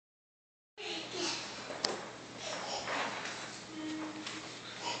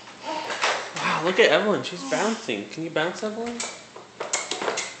Wow, look at Evelyn. She's bouncing. Can you bounce, Evelyn?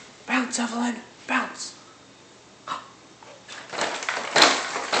 Bounce, Evelyn. Bounce.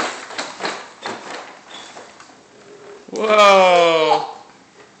 Whoa.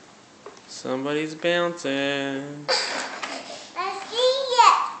 Somebody's bouncing. Let's see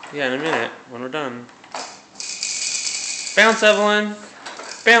it. Yeah, in a minute, when we're done. Bounce, Evelyn.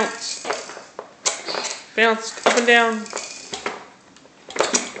 Bounce. Bounce up and down.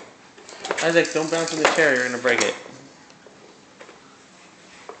 Isaac, don't bounce in the chair. You're going to break it.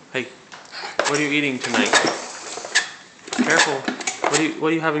 Hey, what are you eating tonight? Careful. What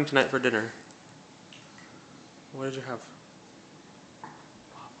are you having tonight for dinner? What did you have?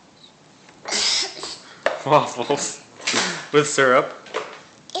 Waffles. With syrup?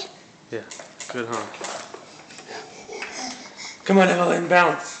 Yeah. Yeah. Good, huh? Come on, Evelyn,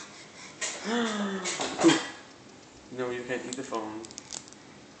 bounce. No, you can't eat the phone.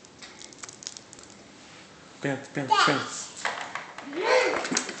 Bounce, bounce, bounce.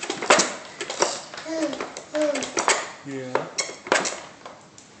 Yeah.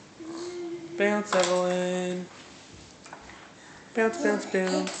 Bounce, Evelyn. Bounce, bounce,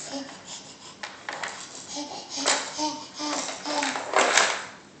 bounce.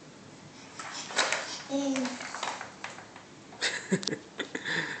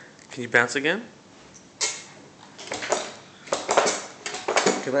 Can you bounce again?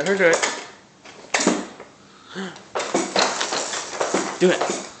 Okay, let her do it. Do it.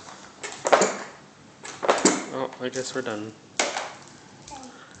 Oh, I guess we're done.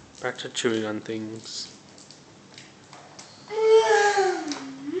 Back to chewing on things.